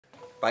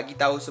bagi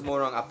tahu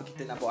semua orang apa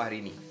kita nak buat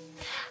hari ni.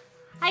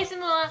 Hai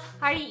semua,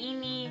 hari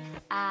ini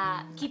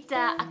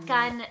kita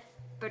akan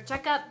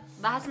bercakap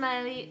bahasa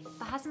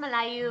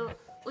Melayu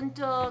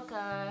untuk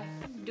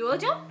 2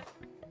 jam?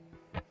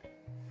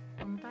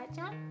 4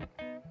 jam?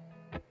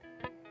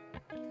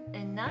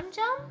 6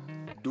 jam?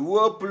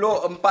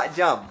 24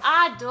 jam.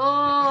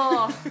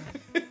 Aduh.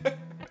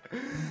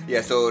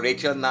 Yeah, so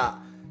Rachel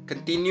nak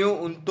continue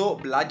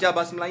untuk belajar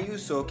bahasa Melayu,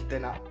 so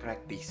kita nak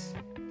practice.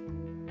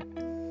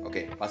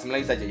 Okay, bahasa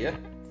Melayu saja ya?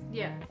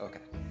 Ya. Okay.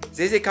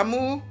 Zeze,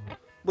 kamu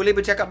boleh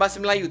bercakap bahasa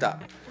Melayu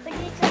tak?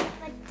 Bercakap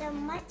macam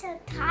masa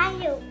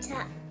kayu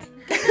tak?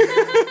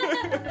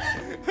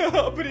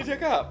 Apa dia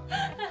cakap?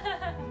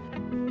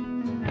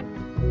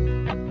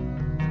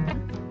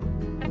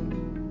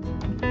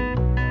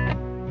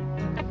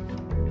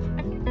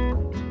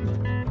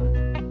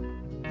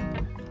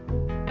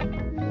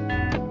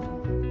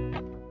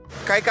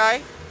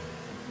 Kai.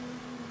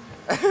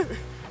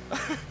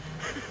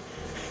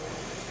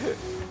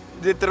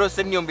 Dia terus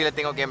senyum bila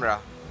tengok kamera.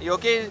 You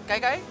okay,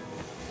 Kai?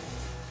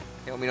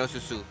 Tengok minum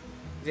susu.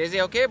 Zeze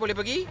okay? Boleh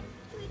pergi?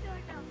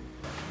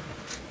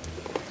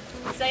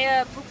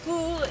 Saya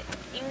buku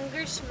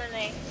English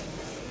Malay.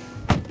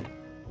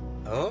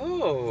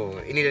 Oh,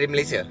 ini dari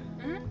Malaysia?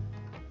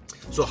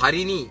 So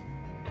hari ni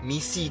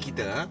misi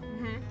kita,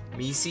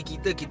 misi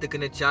kita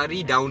kena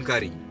cari daun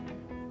kari.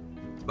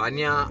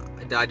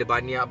 Ada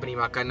banyak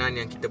makanan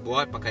yang kita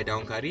buat pakai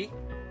daun kari,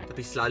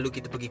 tapi selalu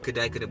kita pergi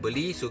kedai kena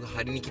beli. So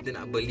hari ni kita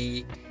nak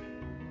beli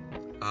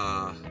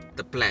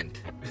the plant.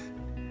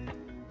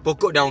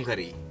 Pokok daun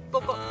kari.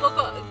 Pokok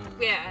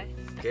ya.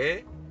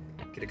 Okay,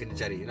 kita kena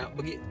cari. Nak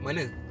pergi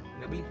mana?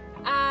 Nak beli?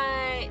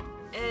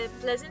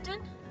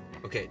 Pleasanton?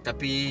 Okay,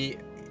 tapi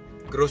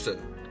grocer.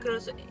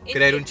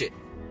 Kedai Indian, runcit.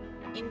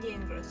 Indian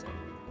grocer.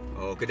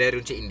 Oh, kedai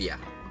runcit India.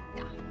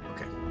 Ya.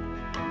 Okay.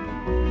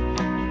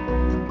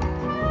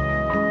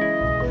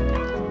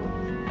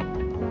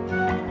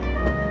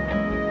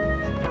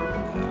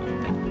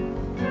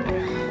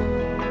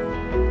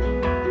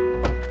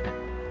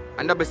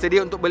 Anda bersedia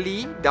untuk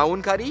beli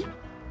daun kari?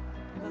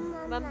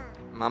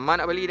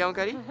 Mama nak beli daun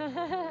kari?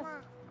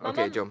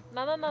 Okey, jom.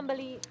 Mama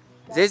membeli.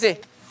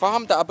 Zeze,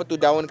 faham tak apa tu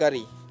daun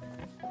kari?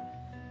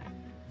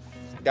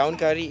 Daun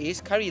kari is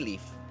curry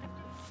leaf.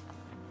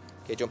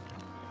 Okey, jom.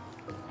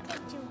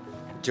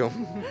 Jom.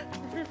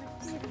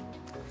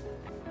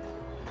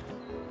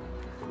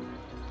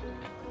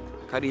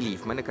 Curry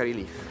leaf, mana curry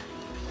leaf?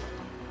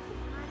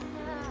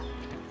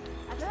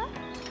 Ada?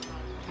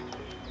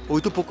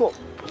 Oh, itu pokok.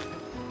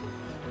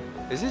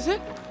 Is this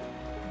it?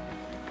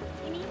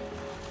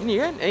 Ini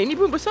kan? Ini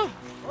pun besar.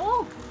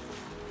 Oh.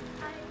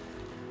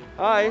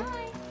 Hi.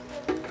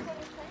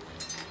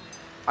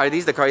 Are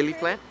these the curry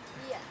leaf plant?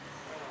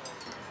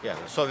 Yeah,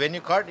 so when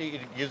you cut,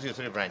 it gives you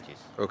 3 branches.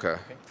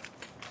 Okay.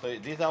 So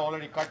these are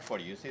already cut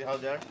for you. See how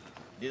they are?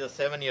 These are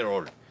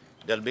 7-year-old.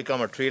 They'll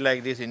become a tree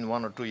like this in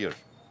 1 or 2 years.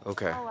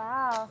 Okay. Oh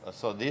wow.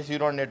 So this you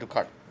don't need to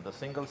cut. The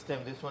single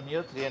stem, this one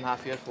here,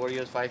 3.5 years, 4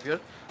 years, 5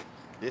 years.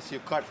 This you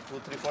cut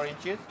 2, 3, 4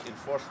 inches. It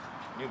forces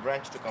new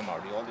branch to come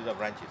out. All these are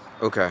branches.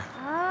 Okay.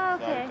 Ah,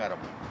 So okay. I'll cut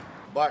them.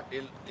 But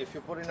if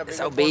you put in a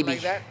It's bigger our pot baby.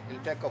 like that,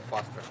 it'll take off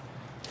faster.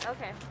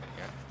 Okay.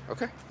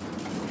 Okay.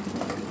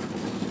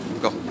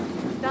 Go.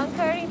 Daun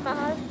kari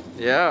mahal.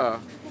 Yeah.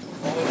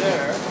 Over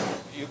there,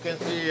 you can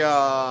see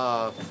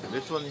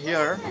this one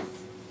here.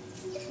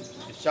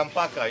 It's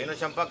champaka. You know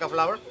champaka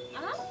flower?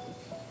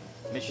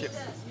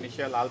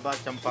 Michelle Alba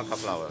champaka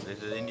flower.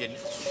 This is Indian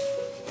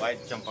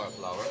white champaka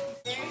flower.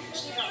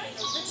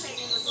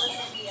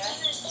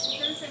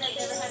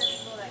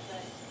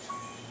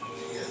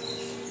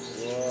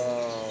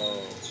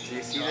 Wow. Do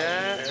you see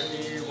that?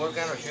 What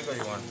kind of sugar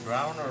you want?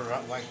 Brown or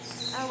white?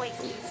 Wait.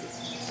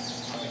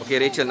 Okay,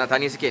 Rachel, nak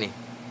tanya sikit ni.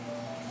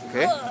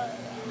 Okay.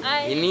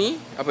 Ini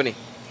apa ni?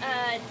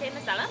 Teh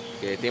masala.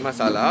 Okay, teh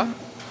masala.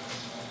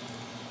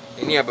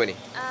 Ini apa ni?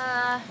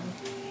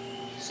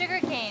 Sugar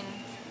cane.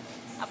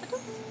 Apa tu?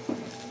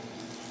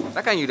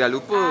 Takkan you dah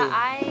lupa?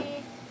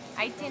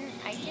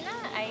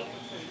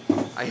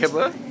 Air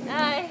apa?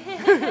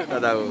 Tak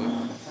tahu.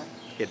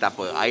 Okay, tak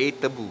apa. Air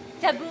tebu.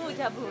 Tabu.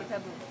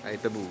 Air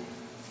tebu.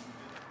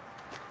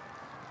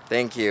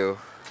 Thank you.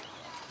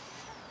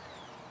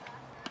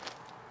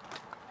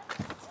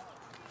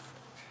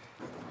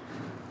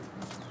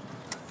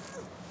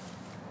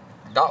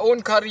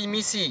 Daun kari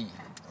misi.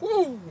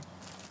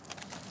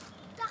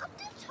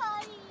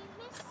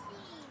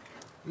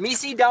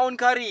 Misi daun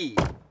kari.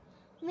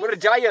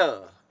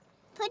 Berjaya.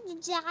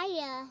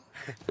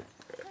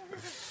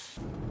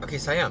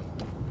 Okey sayang.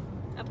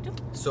 Apa tu?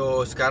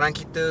 So sekarang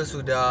kita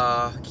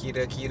sudah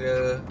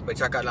kira-kira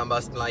bercakap dalam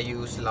bahasa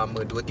Melayu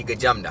selama 2-3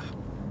 jam dah.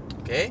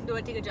 Okey?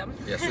 2-3 jam.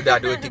 Ya, sudah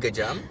 2-3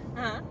 jam.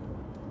 Ha?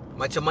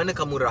 Macam mana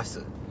kamu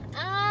rasa?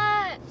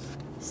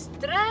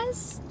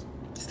 Stres.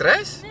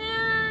 Stres?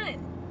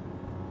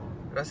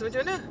 Rasa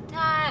macam mana?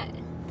 Tak.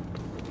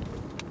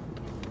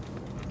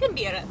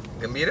 Gembira.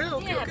 Gembira?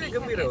 Okey, Ya, okey, happy,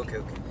 gembira. happy. Okey,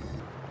 okey.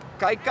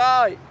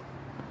 Kai.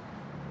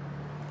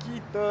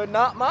 Kita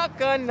nak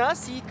makan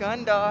nasi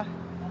kandar.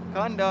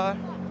 Kandar.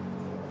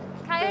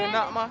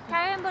 Nak makan.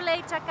 Karen boleh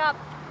cakap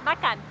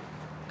makan.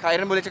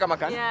 Karen boleh cakap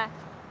makan? Ya.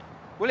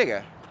 Boleh ke?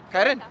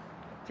 Karen?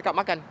 Cakap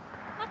makan.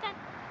 Makan.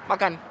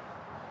 Makan.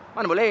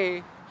 Mana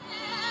boleh?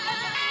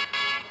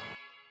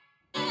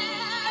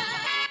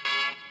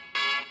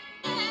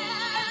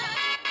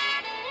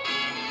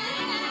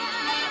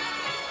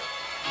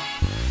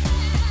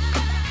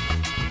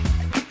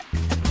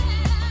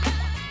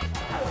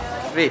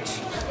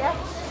 Rich. Ya.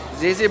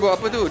 Zeze buat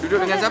apa tu? Duduk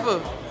dengan siapa?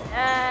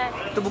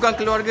 Itu bukan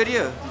keluarga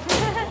dia.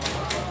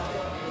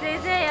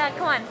 Zeze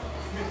kawan.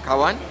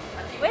 Kawan?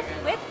 With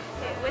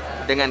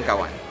Dengan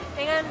kawan.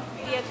 dengan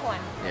dia kawan.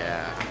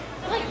 Ya.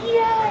 Like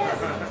yes.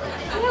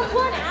 I have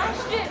one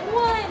Ashton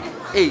one.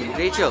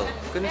 Rachel,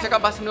 kena cakap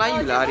bahasa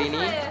Melayu lah hari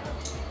ni.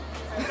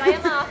 Saya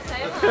maaf.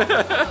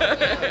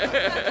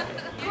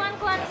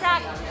 Kawan-kawan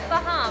tak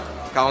faham.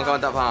 Kawan-kawan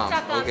tak faham.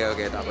 Cakap.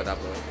 Okey, tak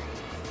apa.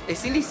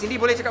 Cindy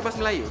boleh cakap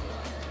bahasa Melayu?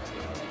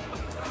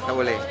 Tak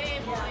boleh.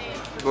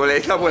 Boleh,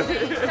 tak boleh.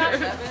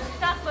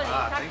 Tak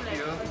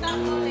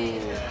boleh.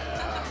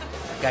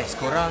 Guys,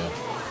 korang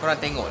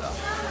tengok lah.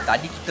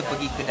 Tadi kita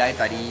pergi kedai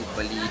tadi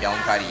beli daun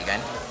kari kan.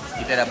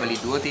 Kita dah beli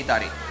 2 teh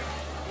tarik.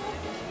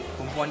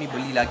 Perempuan ni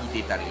beli lagi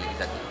teh tarik lagi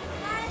satu.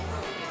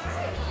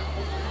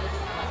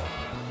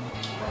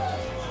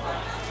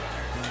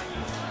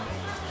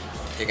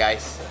 Okay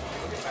guys,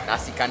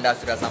 nasi kandar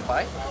sudah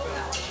sampai.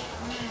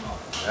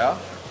 Ya.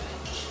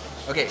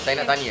 Okay, saya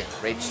nak tanya,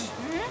 Rach.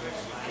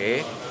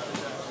 Okay.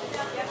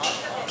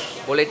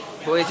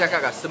 Boleh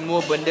cakap tak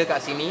semua benda kat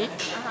sini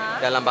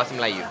dalam bahasa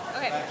Melayu?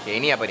 Okay,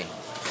 ini apa ni?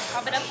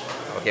 Papadam.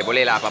 Okay,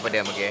 boleh lah apa-apa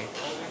dia, okay.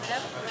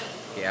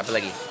 Okay, apa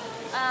lagi?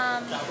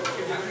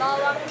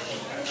 Bawang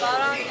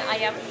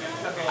ayam.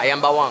 Ayam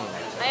bawang.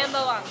 Ayam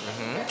bawang.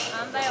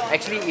 Bawang.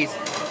 Actually, it's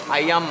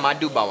ayam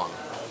madu bawang.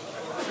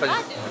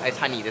 Madu? It's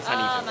honey, there's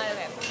honey. Madu.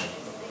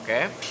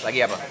 Okay, lagi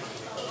apa?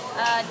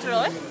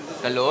 Telur.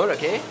 Telur,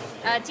 okay.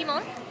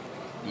 Timun.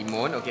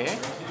 Limun, okay.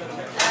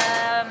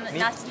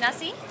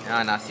 Nasi.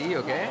 Nasi,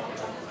 okay.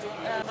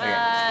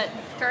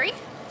 Curry.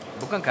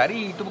 Bukan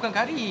kari, itu bukan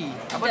kari.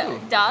 Apa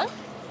tu? Dal.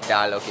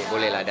 Dal, okay,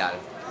 boleh lah dal.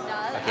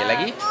 Okay,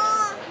 lagi?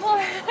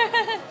 More.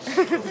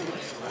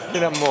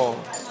 Kena more.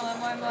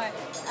 More.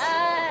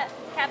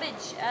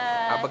 Cabbage.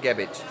 Apa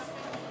cabbage?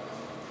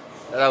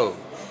 Tak tahu.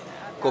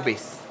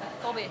 Kobis.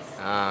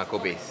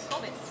 Kobis.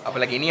 Apa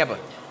lagi? Ini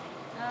apa?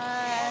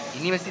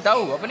 Ini mesti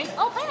tahu. Apa ni?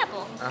 Oh,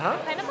 pineapple.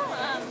 Pineapple.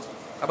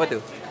 Apa tu?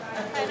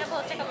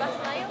 Pineapple cakap bahasa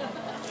Melayu.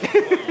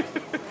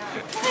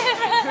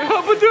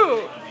 Apa tu?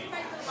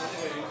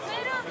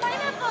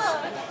 Pineapple.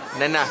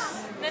 Nanas.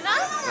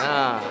 Nanas.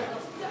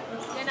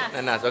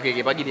 Nanas.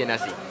 Okay, bagi dia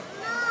nasi.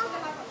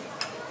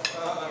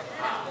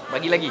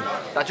 Bagi lagi.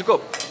 Tak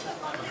cukup.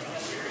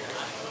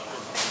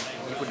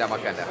 Ini pun dah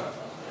makan dah.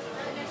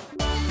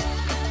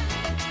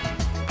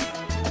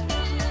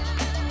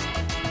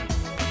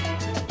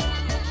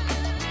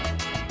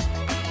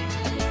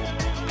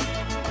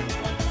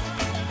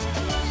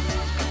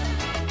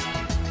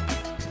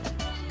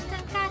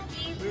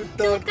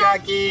 Lutut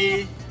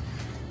kaki,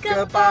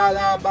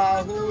 kepala,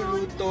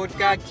 bahu, lutut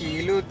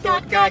kaki,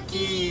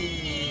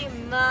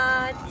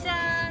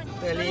 Mata,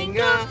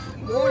 telinga,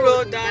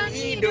 mulut dan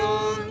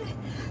hidung,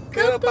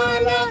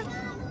 kepala,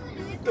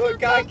 lutut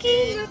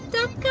kaki.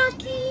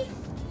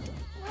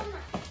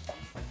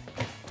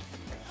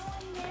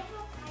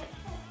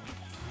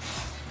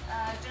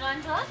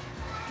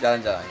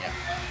 Jalan-jalan ya.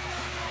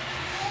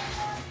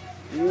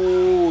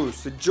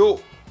 Sejuk.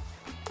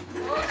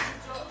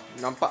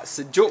 Nampak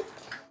sejuk.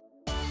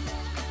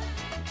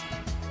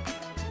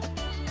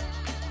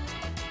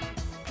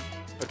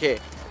 Okey,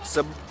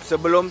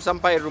 sebelum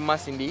sampai rumah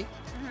Cindy,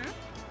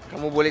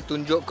 kamu boleh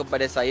tunjuk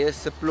kepada saya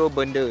 10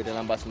 benda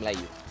dalam bahasa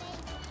Melayu.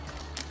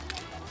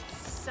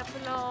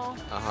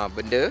 10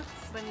 benda.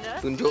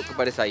 Tunjuk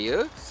kepada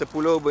saya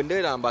 10 benda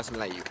dalam bahasa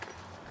Melayu.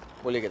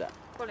 Boleh ke tak?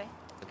 Boleh.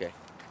 Okey.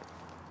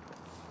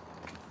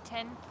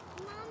 10.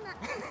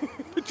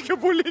 Tidak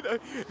boleh tak?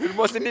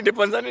 Rumah Cindy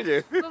depan sana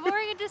je. Before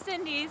we get to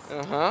Cindy's,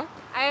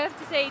 I have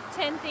to say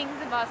 10 things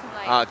in Bahasa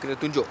Melayu. Kena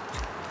tunjuk.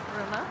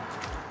 Rumah.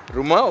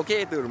 Rumah,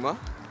 okey, itu rumah.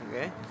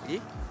 Okey.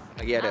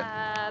 Lagi ada.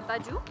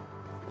 Baju.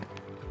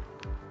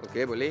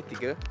 Okey, boleh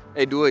 3.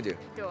 2 je.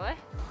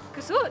 2.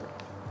 Kasut.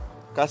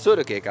 Kasut,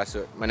 okey,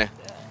 kasut. Mana?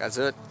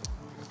 Kasut.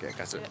 Okey,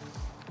 kasut.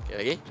 Okey,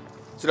 lagi.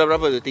 Sudah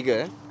berapa tu?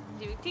 3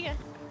 3.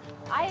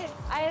 Air.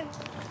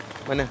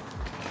 Mana?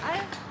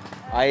 Air.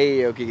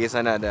 Air, okey, ke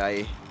sana ada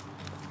air.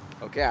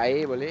 Okey,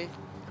 air boleh.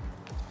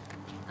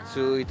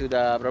 So itu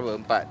dah berapa?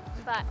 4.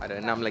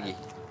 Ada 6 lagi.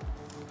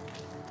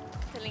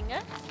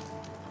 Telinga.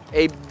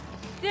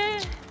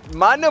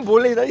 Mana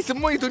boleh tadi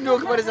semua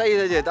tunjuk kepada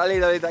saya saja. Tak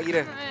boleh, tak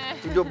kira.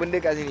 Tunjuk benda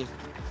kat sini.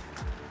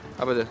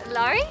 Apa tu?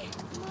 Lori?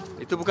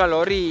 Itu bukan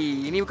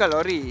lori. Ini bukan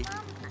lori.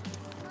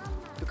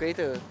 Itu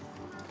kereta.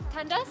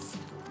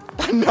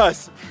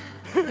 Tandas.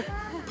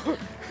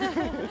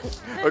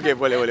 Okey,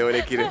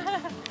 boleh kira.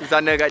 Di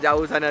sana kat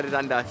jauh sana ada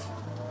tandas.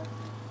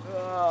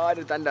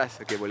 Ada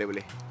tandas. Okey, boleh.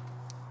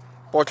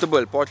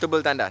 Portable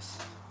tandas.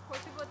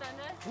 Portable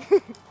tandas.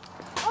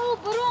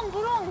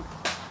 burung.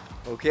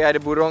 Okey, ada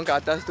burung kat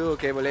atas tu.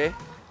 Okey, boleh.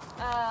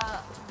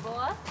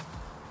 Buah.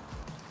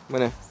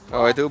 Mana?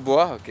 Oh, itu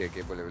buah.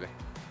 Okey, boleh.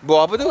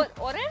 Buah apa tu?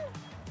 Oren?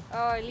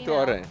 Oh, Lina. Itu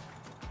orang.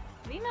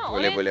 Lina,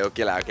 Boleh.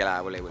 Okey lah.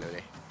 Boleh.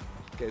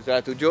 Okey,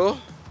 sudah 7.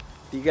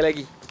 3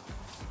 lagi.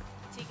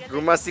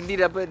 Rumah Cindy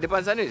depan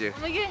sana je.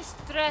 Oh my god,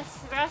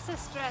 rasa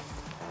stres.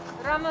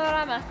 Rama.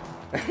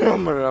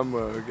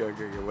 Rama.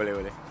 Okey.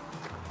 Boleh.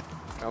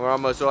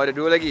 Rama. So ada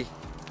 2 lagi.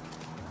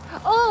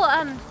 Oh,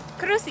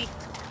 kerusi.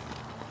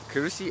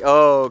 Kerusi.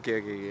 Oh,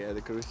 okey. Ada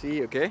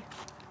kerusi, okey.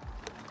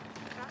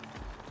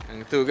 Yang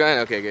tu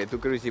kan? Okey. Tu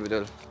kerusi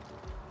betul.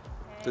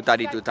 Tu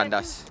tadi tu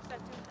tandas.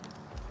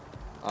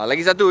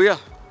 Lagi satu ya.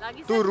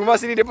 Tu rumah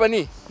sini depan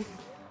ni.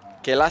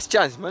 Okay, last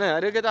chance. Mana?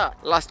 Ada ke tak?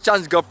 Last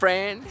chance,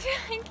 girlfriend.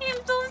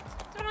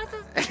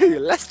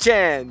 Last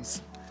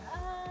chance.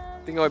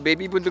 Tengok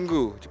baby pun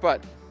tunggu. Cepat.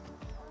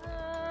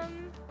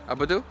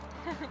 Apa tu?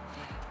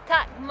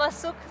 Tak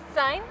masuk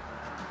sign.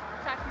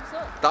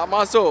 Tak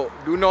masuk.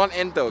 Do not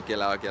enter. Okey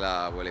lah.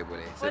 Boleh.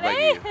 Saya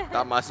bagi.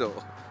 Tak masuk.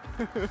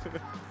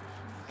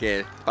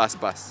 Okay,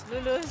 pas.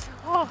 Lulus.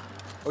 Oh.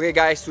 Okay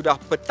guys,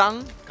 sudah petang.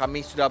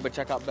 Kami sudah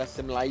bercakap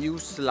bahasa Melayu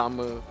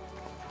selama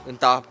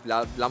entah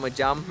lama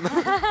jam.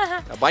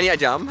 Banyak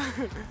jam.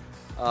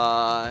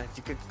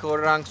 Jika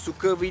korang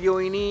suka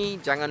video ini,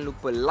 jangan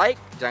lupa like,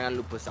 jangan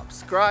lupa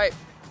subscribe,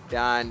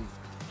 dan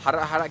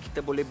harap-harap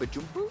kita boleh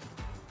berjumpa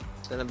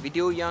dalam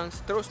video yang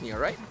seterusnya,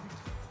 right?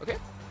 Okay?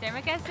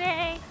 Terima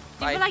kasih.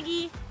 Bye. Jumpa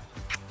lagi.